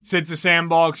Sits the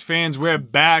Sandbox fans, we're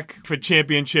back for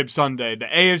Championship Sunday. The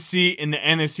AFC and the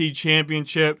NFC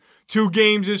Championship. 2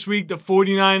 games this week. The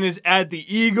 49ers at the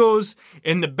Eagles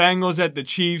and the Bengals at the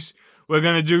Chiefs. We're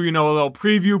going to do, a little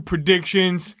preview,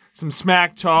 predictions, some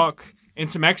smack talk, and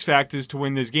some X factors to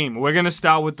win this game. We're going to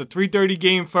start with the 3:30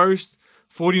 game first.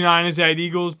 49ers at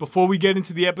Eagles. Before we get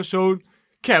into the episode,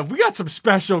 Kev, we got some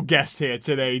special guests here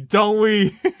today, don't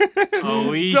we?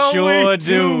 Oh, we sure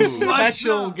do.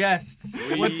 Special guests.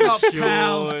 What's up,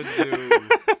 pal? Do.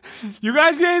 You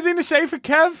guys got anything to say for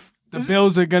Kev? The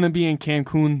Bills are going to be in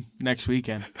Cancun next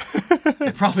weekend.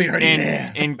 They're probably already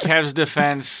there. In Kev's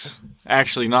defense,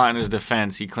 actually not in his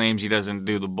defense, he claims he doesn't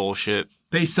do the bullshit.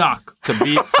 They suck. To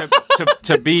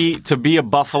be a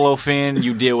Buffalo fan,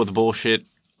 you deal with bullshit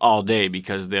all day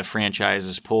because their franchise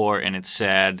is poor and it's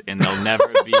sad and they'll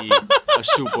never be a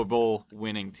Super Bowl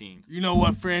winning team. You know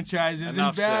what franchise isn't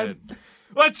Enough bad? said.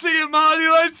 Let's see it, Marty.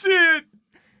 Let's see it.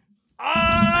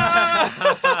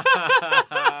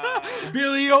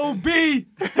 Billy O.B.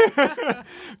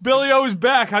 Billy O's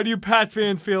back. How do you Pats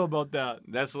fans feel about that?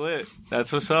 That's lit.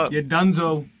 That's what's up. You're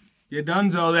dunzo.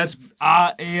 That's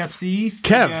AFC East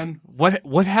Kev, again.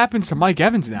 what happens to Mike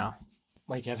Evans now?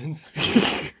 Mike Evans.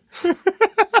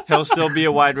 He'll still be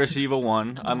a wide receiver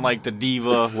 1, unlike the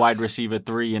diva wide receiver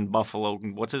 3 in Buffalo.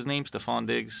 What's his name? Stephon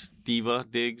Diggs? Diva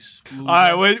Diggs? All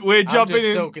right, we're jumping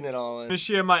in. Soaking it all in. To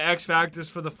share my X factors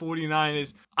for the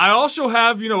 49ers. I also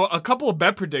have, a couple of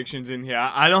bet predictions in here.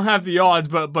 I don't have the odds,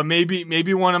 but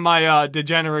maybe one of my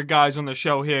degenerate guys on the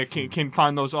show here can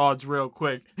find those odds real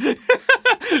quick.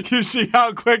 You see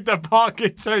how quick the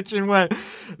pocket searching went.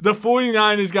 The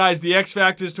 49ers, guys, the X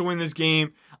factors to win this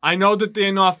game. I know that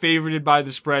they're not favored by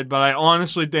the spread, but I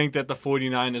honestly think that the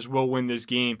 49ers will win this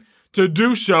game. To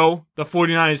do so, the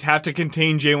 49ers have to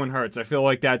contain Jalen Hurts. I feel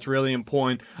like that's really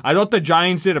important. I thought the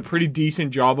Giants did a pretty decent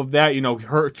job of that.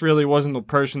 Hurts really wasn't the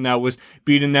person that was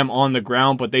beating them on the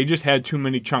ground, but they just had too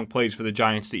many chunk plays for the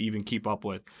Giants to even keep up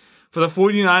with. For the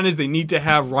 49ers, they need to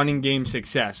have running game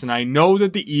success. And I know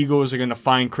that the Eagles are going to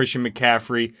find Christian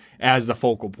McCaffrey as the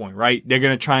focal point, right? They're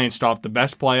going to try and stop the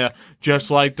best player, just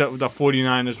like the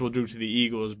 49ers will do to the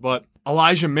Eagles. But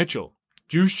Elijah Mitchell,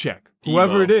 Juszczyk,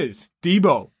 whoever it is,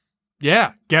 Debo.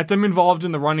 Yeah, get them involved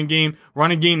in the running game.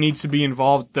 Running game needs to be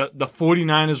involved. The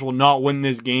 49ers will not win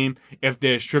this game if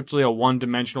they're strictly a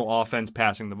one-dimensional offense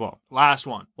passing the ball. Last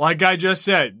one. Like I just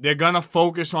said, they're going to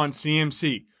focus on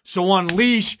CMC. So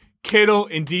unleash Kittle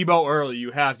and Debo early.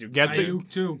 You have to get Ayuk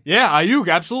too. Yeah, Ayuk,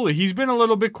 absolutely. He's been a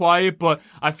little bit quiet, but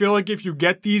I feel like if you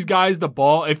get these guys the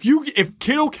ball, if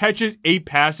Kittle catches 8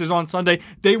 passes on Sunday,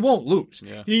 they won't lose.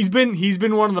 Yeah. He's been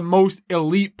one of the most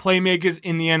elite playmakers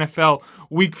in the NFL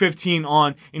week 15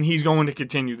 on, and he's going to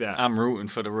continue that. I'm rooting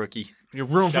for the rookie. You're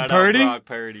rooting Shout for Purdy? out Brock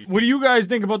Purdy. What do you guys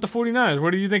think about the 49ers? What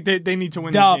do you think they need to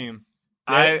win Dub. this game?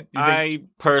 I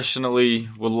personally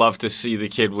would love to see the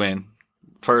kid win.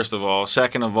 First of all.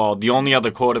 Second of all, the only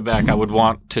other quarterback I would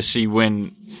want to see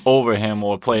win over him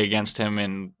or play against him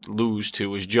and lose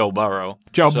to is Joe Burrow.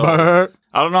 Burrow.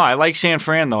 I don't know. I like San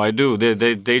Fran, though. I do.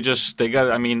 They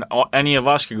got, I mean, any of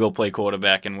us could go play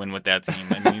quarterback and win with that team.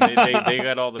 I mean, they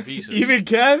got all the pieces. Even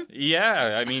Kev?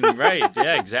 Yeah. I mean, right.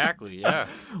 Yeah, exactly. Yeah.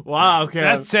 Wow, Kev.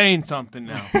 That's saying something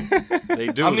now. They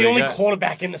do. I'm the only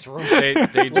quarterback in this room. They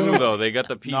do, though. They got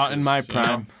the pieces. Not in my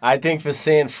prime. I think for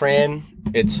San Fran,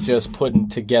 it's just putting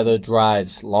together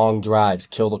drives, long drives,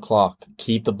 kill the clock,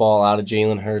 keep the ball out of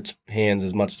Jalen Hurts' hands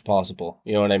as much as possible.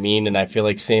 You know what I mean? And I feel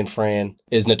like San Fran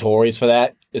is notorious for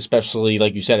that, especially,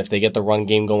 like you said, if they get the run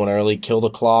game going early, kill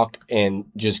the clock, and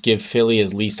just give Philly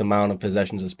as least amount of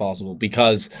possessions as possible.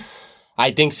 Because I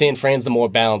think San Fran's the more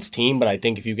balanced team, but I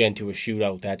think if you get into a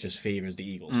shootout, that just favors the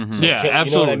Eagles. Mm-hmm. So, Yeah,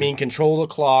 absolutely. You know what I mean? Control the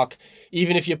clock,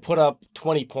 even if you put up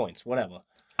 20 points, whatever.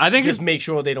 I think Just make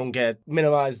sure they don't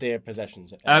minimize their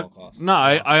possessions at all costs. No,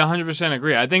 I 100%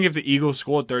 agree. I think if the Eagles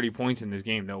scored 30 points in this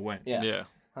game, they'll win. Yeah.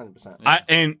 100%.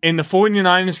 And the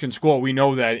 49ers can score. We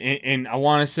know that. And I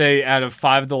want to say out of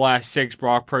 5 of the last 6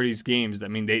 Brock Purdy's games, I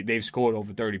mean, they've scored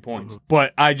over 30 points. Mm-hmm.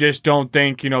 But I just don't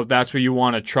think, that's what you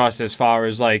want to trust as far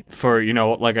as, like, for,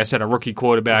 like I said, a rookie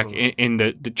quarterback in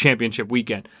the championship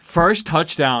weekend. First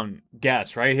touchdown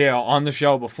guess right here on the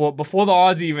show before the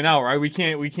odds even out, right? We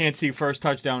can't see first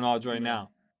touchdown odds right now.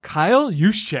 Kyle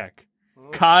Juszczyk.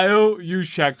 Kyle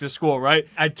Juszczyk to score, right?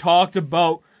 I talked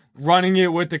about running it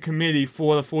with the committee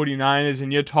for the 49ers,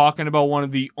 and you're talking about one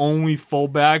of the only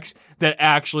fullbacks that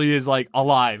actually is, like,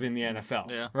 alive in the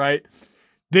NFL, right?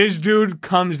 This dude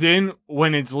comes in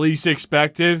when it's least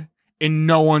expected, and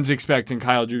no one's expecting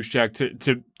Kyle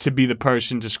Juszczyk to be the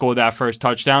person to score that first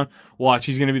touchdown. Watch,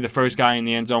 he's going to be the first guy in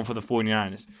the end zone for the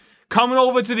 49ers. Coming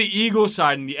over to the Eagles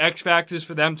side and the X factors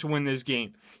for them to win this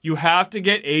game. You have to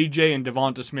get AJ and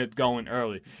Devonta Smith going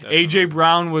early. Definitely. AJ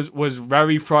Brown was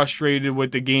very frustrated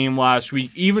with the game last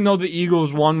week. Even though the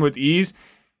Eagles won with ease,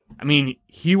 I mean,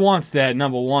 he wants that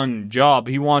number one job.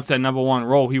 He wants that number one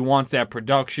role. He wants that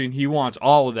production. He wants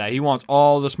all of that. He wants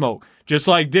all the smoke. Just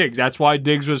like Diggs. That's why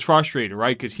Diggs was frustrated,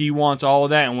 right? Because he wants all of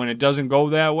that. And when it doesn't go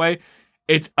that way,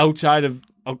 it's outside of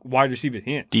a wide receiver's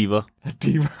hand. Diva.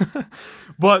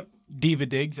 But Diva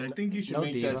Diggs. I think you should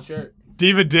make Diva. that shirt.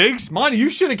 Diva Diggs? Monty, you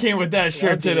should have came with that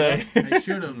shirt today. I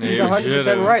should have. He's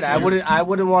 100% right. I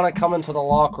wouldn't want to come into the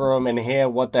locker room and hear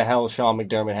what the hell Sean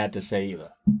McDermott had to say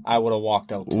either. I would have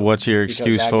walked out. What's your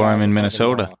excuse for him in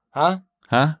Minnesota? Huh?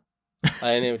 Huh?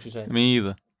 I didn't know what you said. Me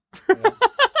either.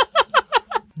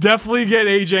 Definitely get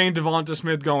AJ and Devonta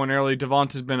Smith going early.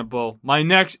 Devonta's been a bull. My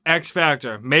next X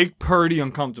factor, make Purdy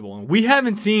uncomfortable. And we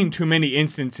haven't seen too many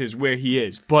instances where he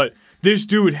is, but this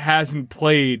dude hasn't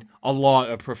played a lot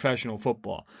of professional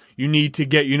football. You need to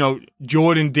get,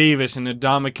 Jordan Davis and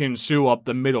Ndamukong Suh up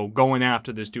the middle going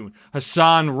after this dude.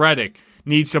 Hassan Reddick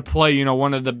needs to play,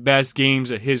 one of the best games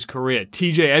of his career.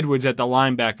 TJ Edwards at the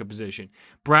linebacker position.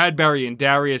 Bradbury and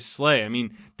Darius Slay. I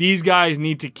mean, these guys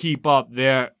need to keep up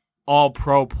their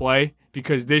all-pro play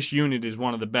because this unit is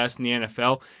one of the best in the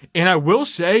NFL. And I will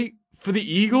say, for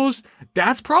the Eagles,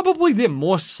 that's probably the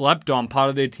more slept-on part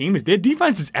of their team is their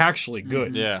defense is actually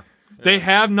good. Yeah. They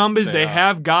have numbers, they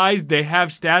have guys, they have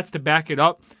stats to back it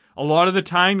up. A lot of the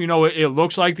time, it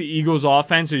looks like the Eagles'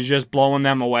 offense is just blowing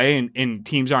them away and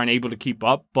teams aren't able to keep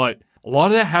up. But a lot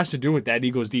of that has to do with that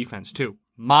Eagles' defense, too.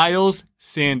 Miles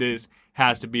Sanders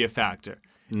has to be a factor.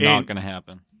 Not going to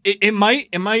happen. It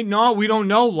might not. We don't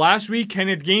know. Last week,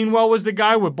 Kenneth Gainwell was the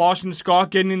guy with Boston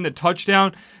Scott getting in the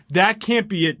touchdown. That can't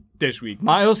be it this week.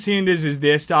 Miles Sanders is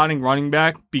their starting running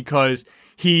back because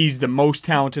he's the most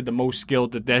talented, the most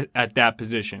skilled at that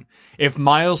position. If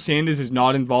Miles Sanders is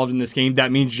not involved in this game,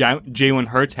 that means Jalen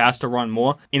Hurts has to run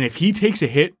more. And if he takes a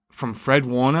hit from Fred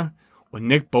Warner or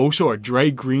Nick Bosa or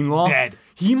Dre Greenlaw,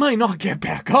 he might not get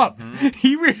back up. Mm-hmm.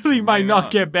 He really might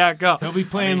not get back up. He'll be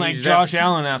playing like Josh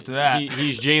Allen after that.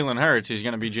 He's Jalen Hurts. He's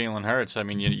going to be Jalen Hurts. I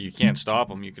mean, you can't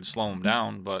stop him. You could slow him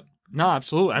down, but... No,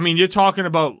 absolutely. I mean, you're talking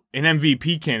about an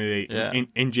MVP candidate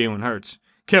in Jalen Hurts.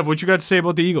 Kev, what you got to say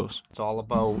about the Eagles? It's all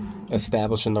about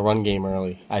establishing the run game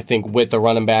early. I think with the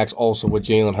running backs, also with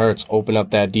Jalen Hurts, open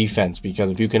up that defense.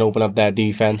 Because if you can open up that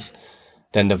defense,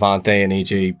 then Devontae and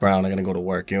A.J. Brown are going to go to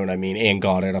work, you know what I mean? And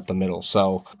Goddard up the middle.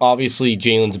 So, obviously,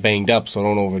 Jalen's banged up, so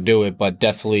don't overdo it. But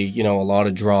definitely, a lot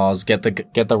of draws. Get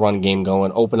the run game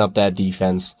going. Open up that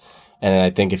defense. And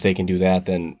I think if they can do that,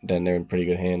 then they're in pretty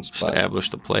good hands. Establish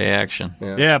the play action.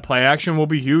 Yeah, play action will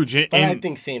be huge. But I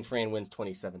think San Fran wins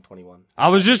 27-21. I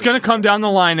was just going to come down the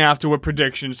line after with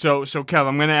predictions. So Kev,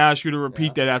 I'm going to ask you to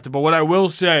repeat that after. But what I will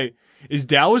say is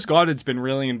Dallas Goedert's been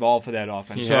really involved for that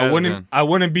offense. I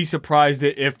wouldn't be surprised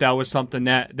if that was something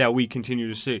that we continue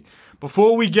to see.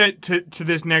 Before we get to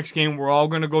this next game, we're all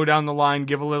going to go down the line,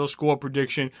 give a little score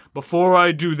prediction. Before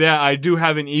I do that, I do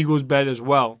have an Eagles bet as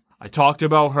well. I talked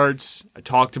about Hurts. I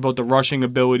talked about the rushing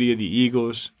ability of the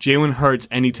Eagles. Jalen Hurts,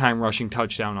 anytime rushing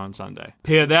touchdown on Sunday.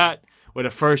 Pair that with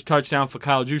a first touchdown for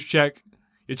Kyle Juszczyk.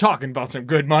 You're talking about some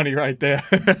good money right there.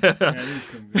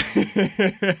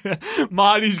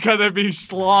 Marty's going to be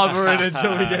slobbering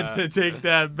until he gets to take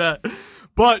that bet.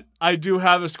 But I do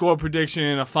have a score prediction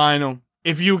in a final.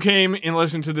 If you came and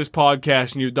listened to this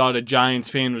podcast and you thought a Giants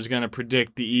fan was going to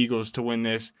predict the Eagles to win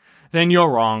this, then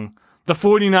you're wrong. The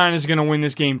 49ers are going to win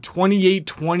this game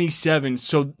 28-27,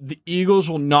 so the Eagles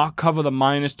will not cover the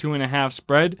 -2.5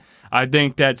 spread. I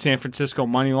think that San Francisco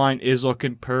money line is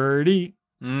looking pretty.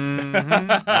 Mm-hmm.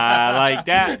 I like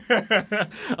that.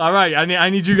 All right,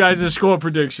 I need you guys to score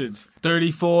predictions.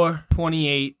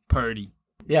 34-28 Purdy.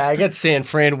 Yeah, I got San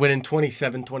Fran winning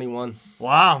 27-21.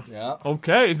 Wow. Yeah.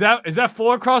 Okay, is that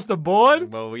 4 across the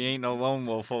board? Well, we ain't no lone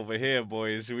wolf over here,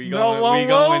 boys. We No going lone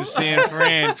wolf? going San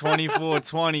Fran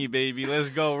 24-20, baby.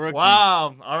 Let's go, rookie.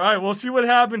 Wow. All right, we'll see what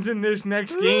happens in this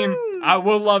next game. I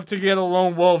would love to get a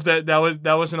lone wolf. That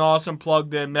was an awesome plug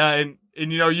there, Matt.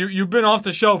 And you've been off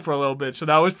the show for a little bit, so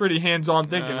that was pretty hands-on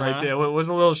thinking right there. It was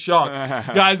a little shock.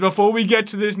 Guys, before we get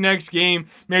to this next game,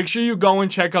 make sure you go and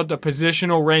check out the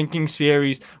positional ranking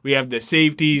series. We have the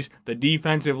safeties, the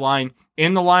defensive line,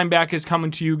 and the linebackers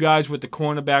coming to you guys with the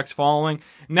cornerbacks following.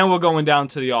 And then we're going down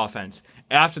to the offense.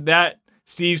 After that,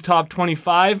 Steve's top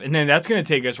 25, and then that's going to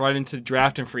take us right into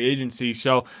draft and free agency.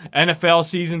 So NFL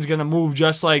season's going to move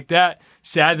just like that.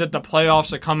 Sad that the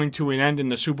playoffs are coming to an end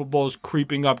and the Super Bowl's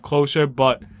creeping up closer,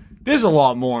 but there's a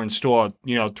lot more in store,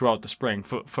 throughout the spring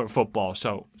for football.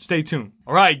 So stay tuned.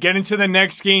 All right, getting to the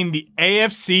next game, the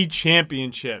AFC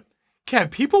Championship.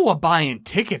 Kev, people were buying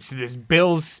tickets to this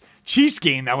Bills-Chiefs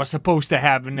game that was supposed to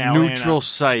happen now. Neutral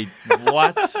site.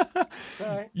 What?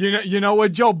 You know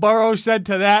what Joe Burrow said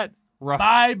to that?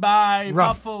 Bye-bye,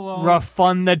 Buffalo.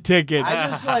 Refund the tickets.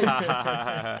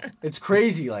 I just it's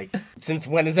crazy. Like, since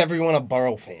when is everyone a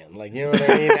Burrow fan? Like, you know what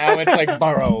I mean? Now it's like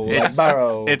Burrow.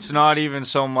 Burrow. It's not even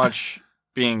so much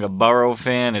being a Burrow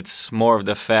fan. It's more of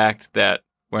the fact that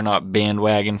we're not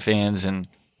bandwagon fans and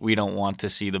we don't want to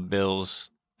see the Bills,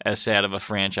 as sad of a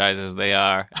franchise as they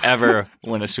are, ever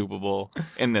win a Super Bowl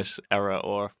in this era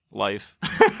or life.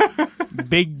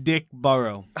 Big Dick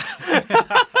Burrow.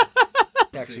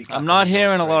 I'm not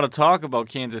hearing a lot of talk about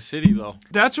Kansas City, though.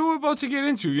 That's what we're about to get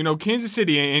into. Kansas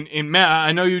City and Matt,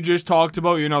 I know you just talked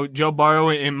about, Joe Burrow,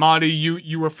 and Marty,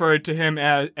 you referred to him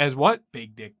as what?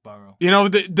 Big Dick Burrow.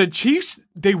 The Chiefs,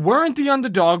 they weren't the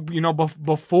underdog,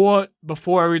 before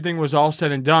everything was all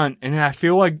said and done. And I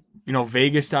feel like,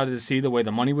 Vegas started to see the way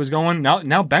the money was going. Now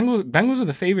Bengals are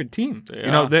the favorite team.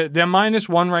 Yeah. They're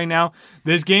 -1 right now.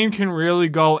 This game can really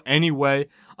go any way.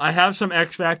 I have some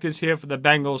X factors here for the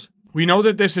Bengals. We know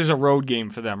that this is a road game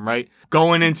for them, right?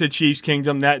 Going into Chiefs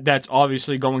Kingdom, that's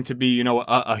obviously going to be,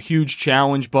 a huge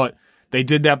challenge, but they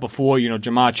did that before.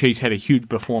 Jamar Chase had a huge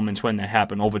performance when that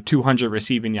happened. Over 200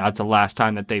 receiving yards the last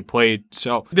time that they played.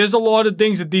 So there's a lot of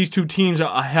things that these two teams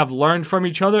have learned from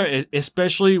each other,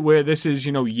 especially where this is,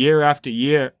 year after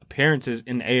year appearances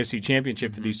in the AFC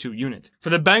Championship for these two units. For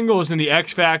the Bengals and the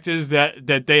X factors that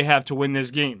they have to win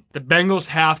this game, the Bengals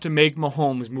have to make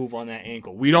Mahomes move on that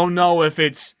ankle. We don't know if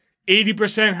it's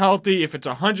 80% healthy, if it's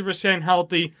 100%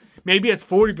 healthy, maybe it's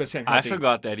 40% healthy. I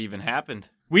forgot that even happened.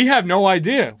 We have no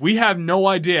idea. We have no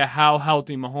idea how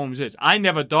healthy Mahomes is. I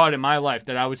never thought in my life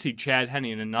that I would see Chad Henne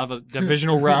in another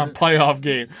divisional round playoff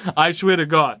game. I swear to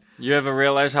God. You ever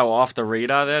realize how off the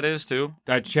radar that is, too?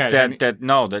 That Chad Henne.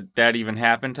 That even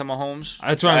happened to Mahomes?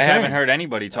 That's what I'm saying. I haven't heard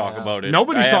anybody talk about it.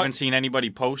 I haven't seen anybody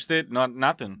post it.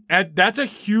 Nothing. That's a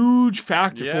huge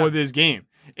factor for this game.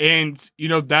 And,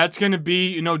 that's going to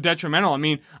be, detrimental. I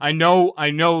mean, I know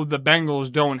the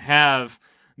Bengals don't have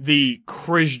the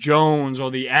Chris Jones or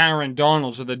the Aaron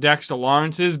Donalds or the Dexter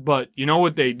Lawrences, but you know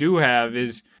what they do have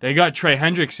is they got Trey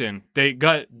Hendrickson, they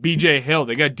got BJ Hill,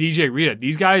 they got DJ Reader.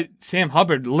 These guys, Sam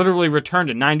Hubbard literally returned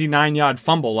a 99-yard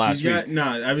fumble last week. No,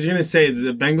 I was going to say,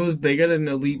 the Bengals, they got an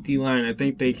elite D-line. I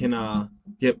think they can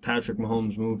get Patrick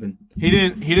Mahomes moving. He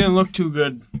didn't look too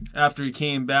good after he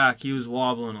came back. He was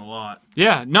wobbling a lot.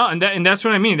 Yeah, no, and that's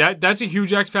what I mean. That's a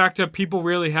huge X factor. People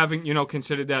really haven't,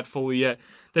 considered that fully yet.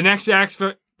 The next X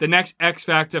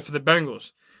factor for the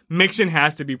Bengals, Mixon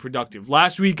has to be productive.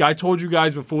 Last week, I told you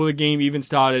guys before the game even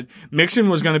started, Mixon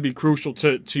was going to be crucial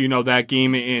to that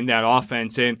game and that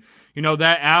offense, and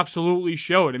that absolutely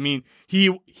showed. I mean, he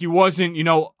wasn't an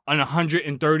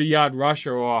 130-yard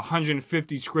rusher or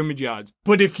 150 scrimmage yards,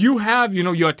 but if you have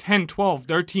your 10, 12,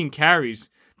 13 carries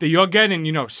that you're getting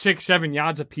 6-7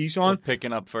 yards a piece on,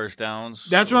 picking up first downs.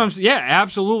 That's what I'm saying. Yeah,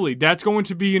 absolutely. That's going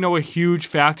to be a huge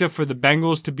factor for the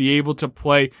Bengals to be able to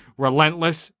play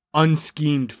relentless,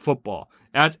 unschemed football.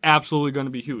 That's absolutely going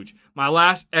to be huge. My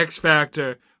last X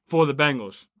factor for the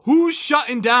Bengals: who's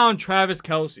shutting down Travis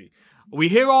Kelce? We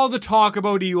hear all the talk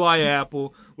about Eli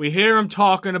Apple. We hear him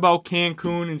talking about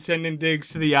Cancun and sending Diggs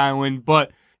to the island,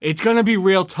 but it's going to be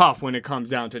real tough when it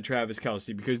comes down to Travis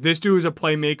Kelce because this dude is a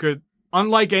playmaker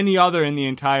unlike any other in the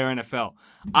entire NFL.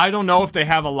 I don't know if they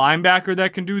have a linebacker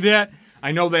that can do that.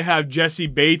 I know they have Jesse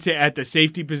Bates at the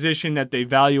safety position that they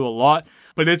value a lot,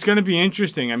 but it's going to be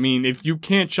interesting. I mean, if you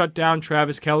can't shut down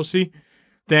Travis Kelce,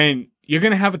 then you're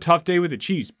going to have a tough day with the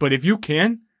Chiefs. But if you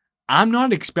can, I'm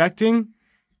not expecting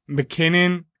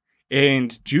McKinnon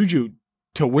and Juju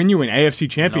to win you an AFC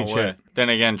championship. No way. Then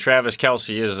again, Travis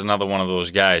Kelce is another one of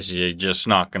those guys. You're just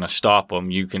not going to stop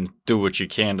him. You can do what you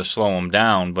can to slow him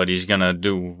down, but he's going to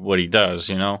do what he does,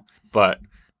 But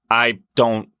I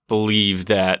don't believe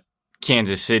that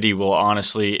Kansas City will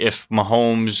honestly, if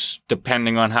Mahomes,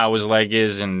 depending on how his leg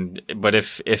is, but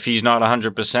if he's not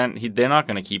 100%, they're not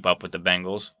going to keep up with the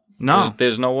Bengals. No.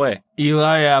 There's no way.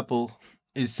 Eli Apple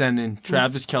is sending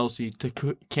Travis Kelce to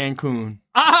Cancun.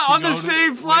 On the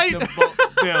same flight? With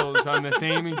the Bills on the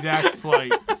same exact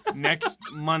flight next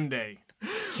Monday.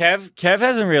 Kev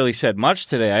hasn't really said much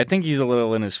today. I think he's a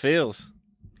little in his feels.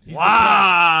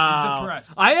 Wow. He's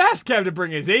depressed. I asked Kev to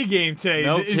bring his A game today.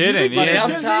 No Is- is- kidding, is- yeah.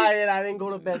 is- I'm tired. I didn't go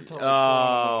to bed till.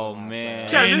 Oh, man.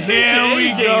 Kev, And this is here your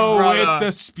we A game, go brother. with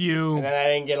the spew. And then I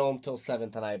didn't get home till 7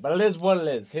 tonight. But it is what it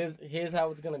is. Here's how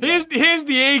it's gonna go. Here's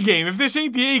the A game. If this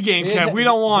ain't the A game, Here's- Kev, we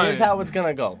don't want Here's it. how it's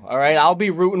gonna go. All right, I'll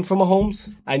be rooting for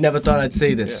Mahomes. I never thought I'd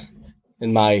say this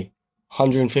in my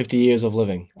 150 years of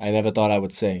living. I never thought I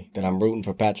would say that I'm rooting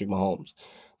for Patrick Mahomes.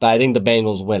 But I think the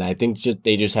Bengals win. I think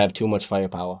they just have too much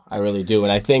firepower. I really do.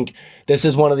 And I think this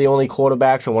is one of the only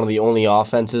quarterbacks and one of the only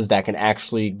offenses that can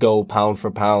actually go pound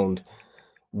for pound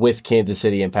with Kansas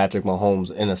City and Patrick Mahomes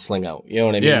in a sling out. You know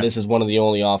what I mean? Yeah. This is one of the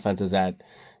only offenses that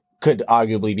could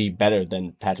arguably be better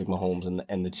than Patrick Mahomes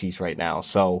and the Chiefs right now.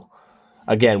 So,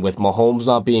 again, with Mahomes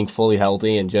not being fully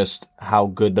healthy and just how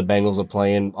good the Bengals are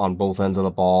playing on both ends of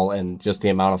the ball and just the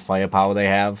amount of firepower they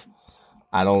have,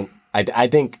 I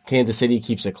think Kansas City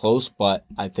keeps it close, but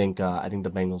I think the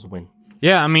Bengals win.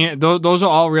 Yeah, I mean, those are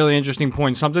all really interesting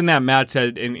points. Something that Matt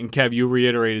said, and Kev, you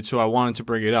reiterated, so I wanted to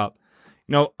bring it up.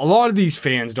 You know, a lot of these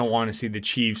fans don't want to see the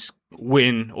Chiefs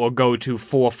win or go to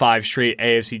 4 or 5 straight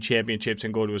AFC championships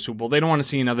and go to a Super Bowl. They don't want to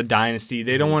see another dynasty.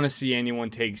 They don't want to see anyone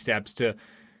take steps to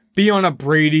be on a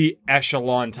Brady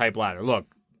echelon type ladder. Look,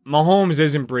 Mahomes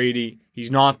isn't Brady.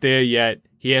 He's not there yet.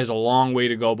 He has a long way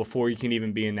to go before he can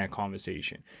even be in that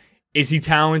conversation. Is he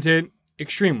talented?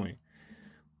 Extremely.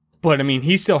 But, I mean,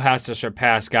 he still has to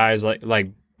surpass guys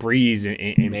like Breeze and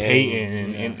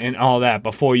Peyton and all that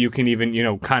before you can even,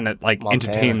 kind of like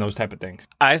entertain those type of things.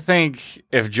 I think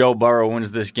if Joe Burrow wins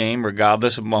this game,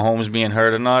 regardless of Mahomes being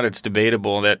hurt or not, it's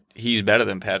debatable that he's better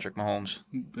than Patrick Mahomes.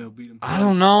 I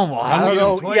don't know. I don't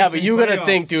know. Yeah, but you got to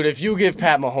think, dude, if you give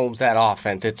Pat Mahomes that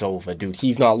offense, it's over, dude.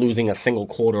 He's not losing a single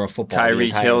quarter of football.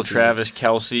 Tyreek Hill, Travis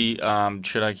Kelce.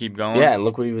 Should I keep going? Yeah, and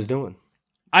look what he was doing.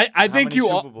 I think you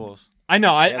Super Bowls? I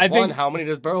know. I think. How many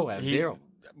does Burrow have? 0.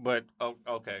 But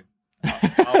okay,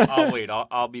 I'll wait.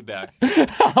 I'll be back.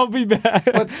 I'll be back.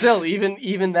 But still,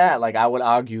 even that, like I would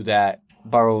argue that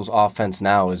Burrow's offense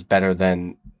now is better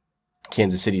than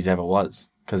Kansas City's ever was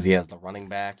because he has the running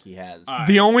back. He has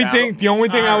The only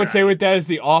thing I would say with that is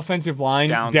the offensive line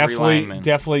Down 3 linemen.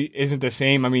 definitely isn't the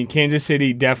same. I mean, Kansas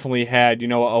City definitely had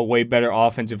a way better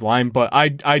offensive line, but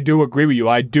I do agree with you.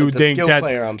 I do think that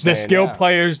the skill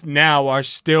players now are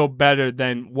still better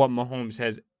than what Mahomes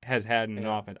has had in an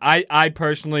offense. I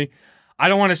personally, I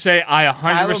don't want to say I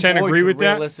 100% agree with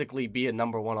that. Realistically, be a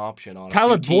number 1 option on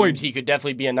Tyler a few Boyd, teams. He could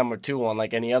definitely be a number 2 on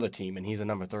like any other team, and he's a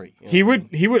number 3. He would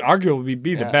arguably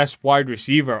be the best wide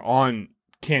receiver on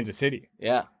Kansas City.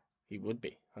 Yeah, he would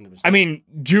be 100%. I mean,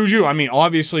 Juju. I mean,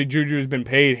 obviously Juju's been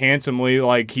paid handsomely,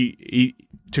 like he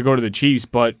to go to the Chiefs.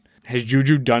 But has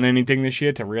Juju done anything this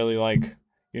year to really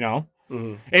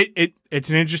Mm-hmm. It's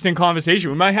an interesting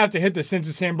conversation. We might have to hit the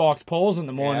Cincy Sandbox polls in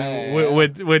the morning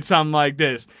with something like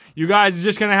this. You guys are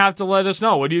just gonna have to let us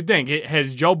know. What do you think?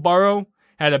 Has Joe Burrow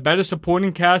had a better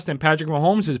supporting cast than Patrick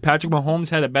Mahomes? Has Patrick Mahomes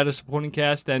had a better supporting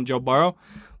cast than Joe Burrow?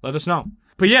 Let us know.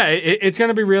 But yeah, it's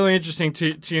gonna be really interesting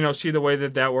to see the way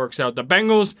that works out. The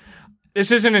Bengals.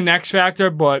 This isn't an X factor,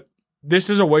 but this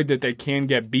is a way that they can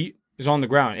get beat. Is on the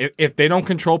ground. If they don't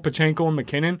control Pachenko and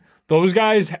McKinnon, those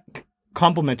guys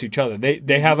complement each other.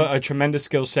 They have a tremendous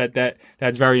skill set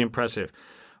that's very impressive.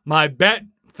 My bet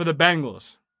for the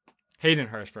Bengals, Hayden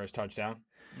Hurst for his touchdown.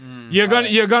 You're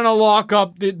gonna lock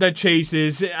up the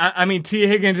chases. I mean, T.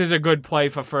 Higgins is a good play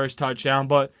for first touchdown,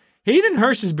 but Hayden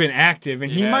Hurst has been active,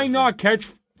 and he might not catch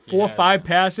 4 or 5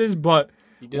 passes, but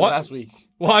he did last week.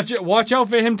 Watch out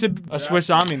for him to a Swiss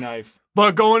Army knife.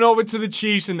 But going over to the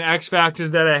Chiefs and the X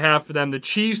factors that I have for them, the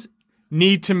Chiefs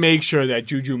need to make sure that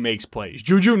Juju makes plays.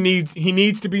 Juju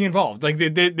needs to be involved. Like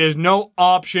there's no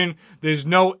option. There's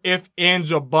no ifs,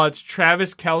 ands, or buts.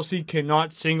 Travis Kelce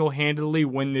cannot single-handedly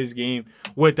win this game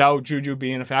without Juju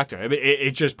being a factor.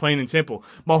 It's just plain and simple.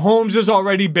 Mahomes is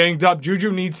already banged up. Juju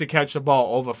needs to catch the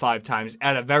ball over 5 times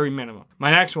at a very minimum.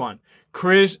 My next one.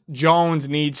 Chris Jones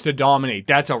needs to dominate.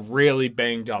 That's a really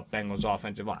banged up Bengals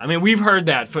offensive line. I mean, we've heard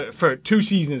that for 2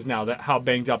 seasons now, that how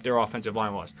banged up their offensive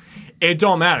line was. It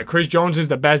don't matter. Chris Jones is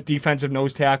the best defensive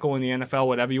nose tackle in the NFL,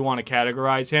 whatever you want to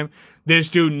categorize him. This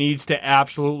dude needs to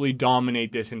absolutely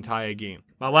dominate this entire game.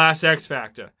 My last X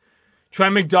factor.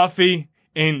 Trent McDuffie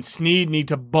and Snead need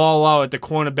to ball out at the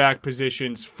cornerback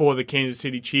positions for the Kansas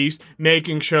City Chiefs,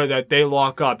 making sure that they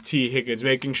lock up T. Higgins,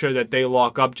 making sure that they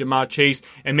lock up Jamar Chase,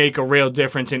 and make a real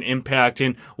difference in impact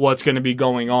in what's going to be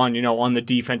going on, on the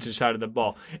defensive side of the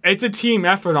ball. It's a team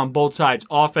effort on both sides,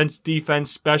 offense, defense,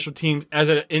 special teams, as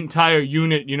an entire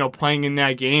unit, playing in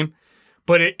that game.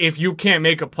 But if you can't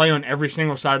make a play on every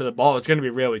single side of the ball, it's going to be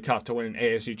really tough to win an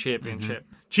AFC championship.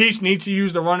 Chiefs need to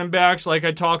use the running backs like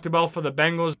I talked about for the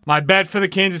Bengals. My bet for the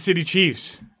Kansas City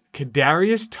Chiefs.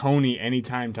 Kadarius Toney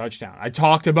anytime touchdown. I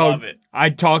talked about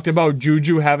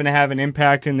Juju having to have an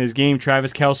impact in this game.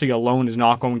 Travis Kelce alone is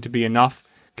not going to be enough.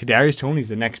 Kadarius Toney's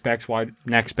the next best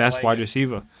wide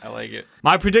receiver. I like it.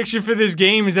 My prediction for this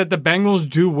game is that the Bengals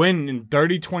do win in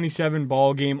 30-27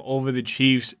 ball game over the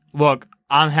Chiefs. Look,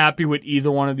 I'm happy with either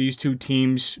one of these two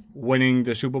teams winning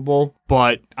the Super Bowl,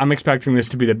 but I'm expecting this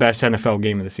to be the best NFL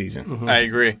game of the season. I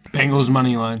agree. Bengals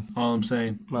money line. All I'm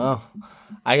saying. Well,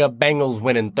 I got Bengals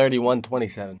winning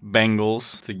 31-27.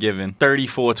 Bengals, it's a given.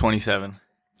 34-27.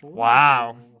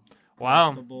 Wow.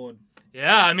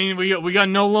 Yeah, I mean, we got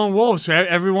no lone wolves. So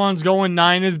everyone's going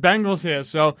Niners Bengals here,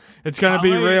 so it's going to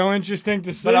be real interesting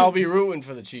to see. But I'll be rooting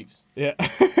for the Chiefs. Yeah.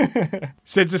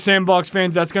 Since the Sandbox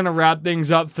fans, that's going to wrap things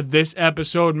up for this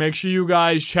episode. Make sure you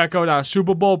guys check out our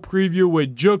Super Bowl preview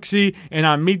with Juxie and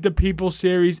our Meet the People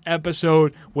series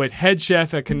episode with head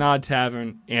chef at Canard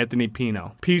Tavern, Anthony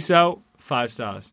Pino. Peace out. 5 stars.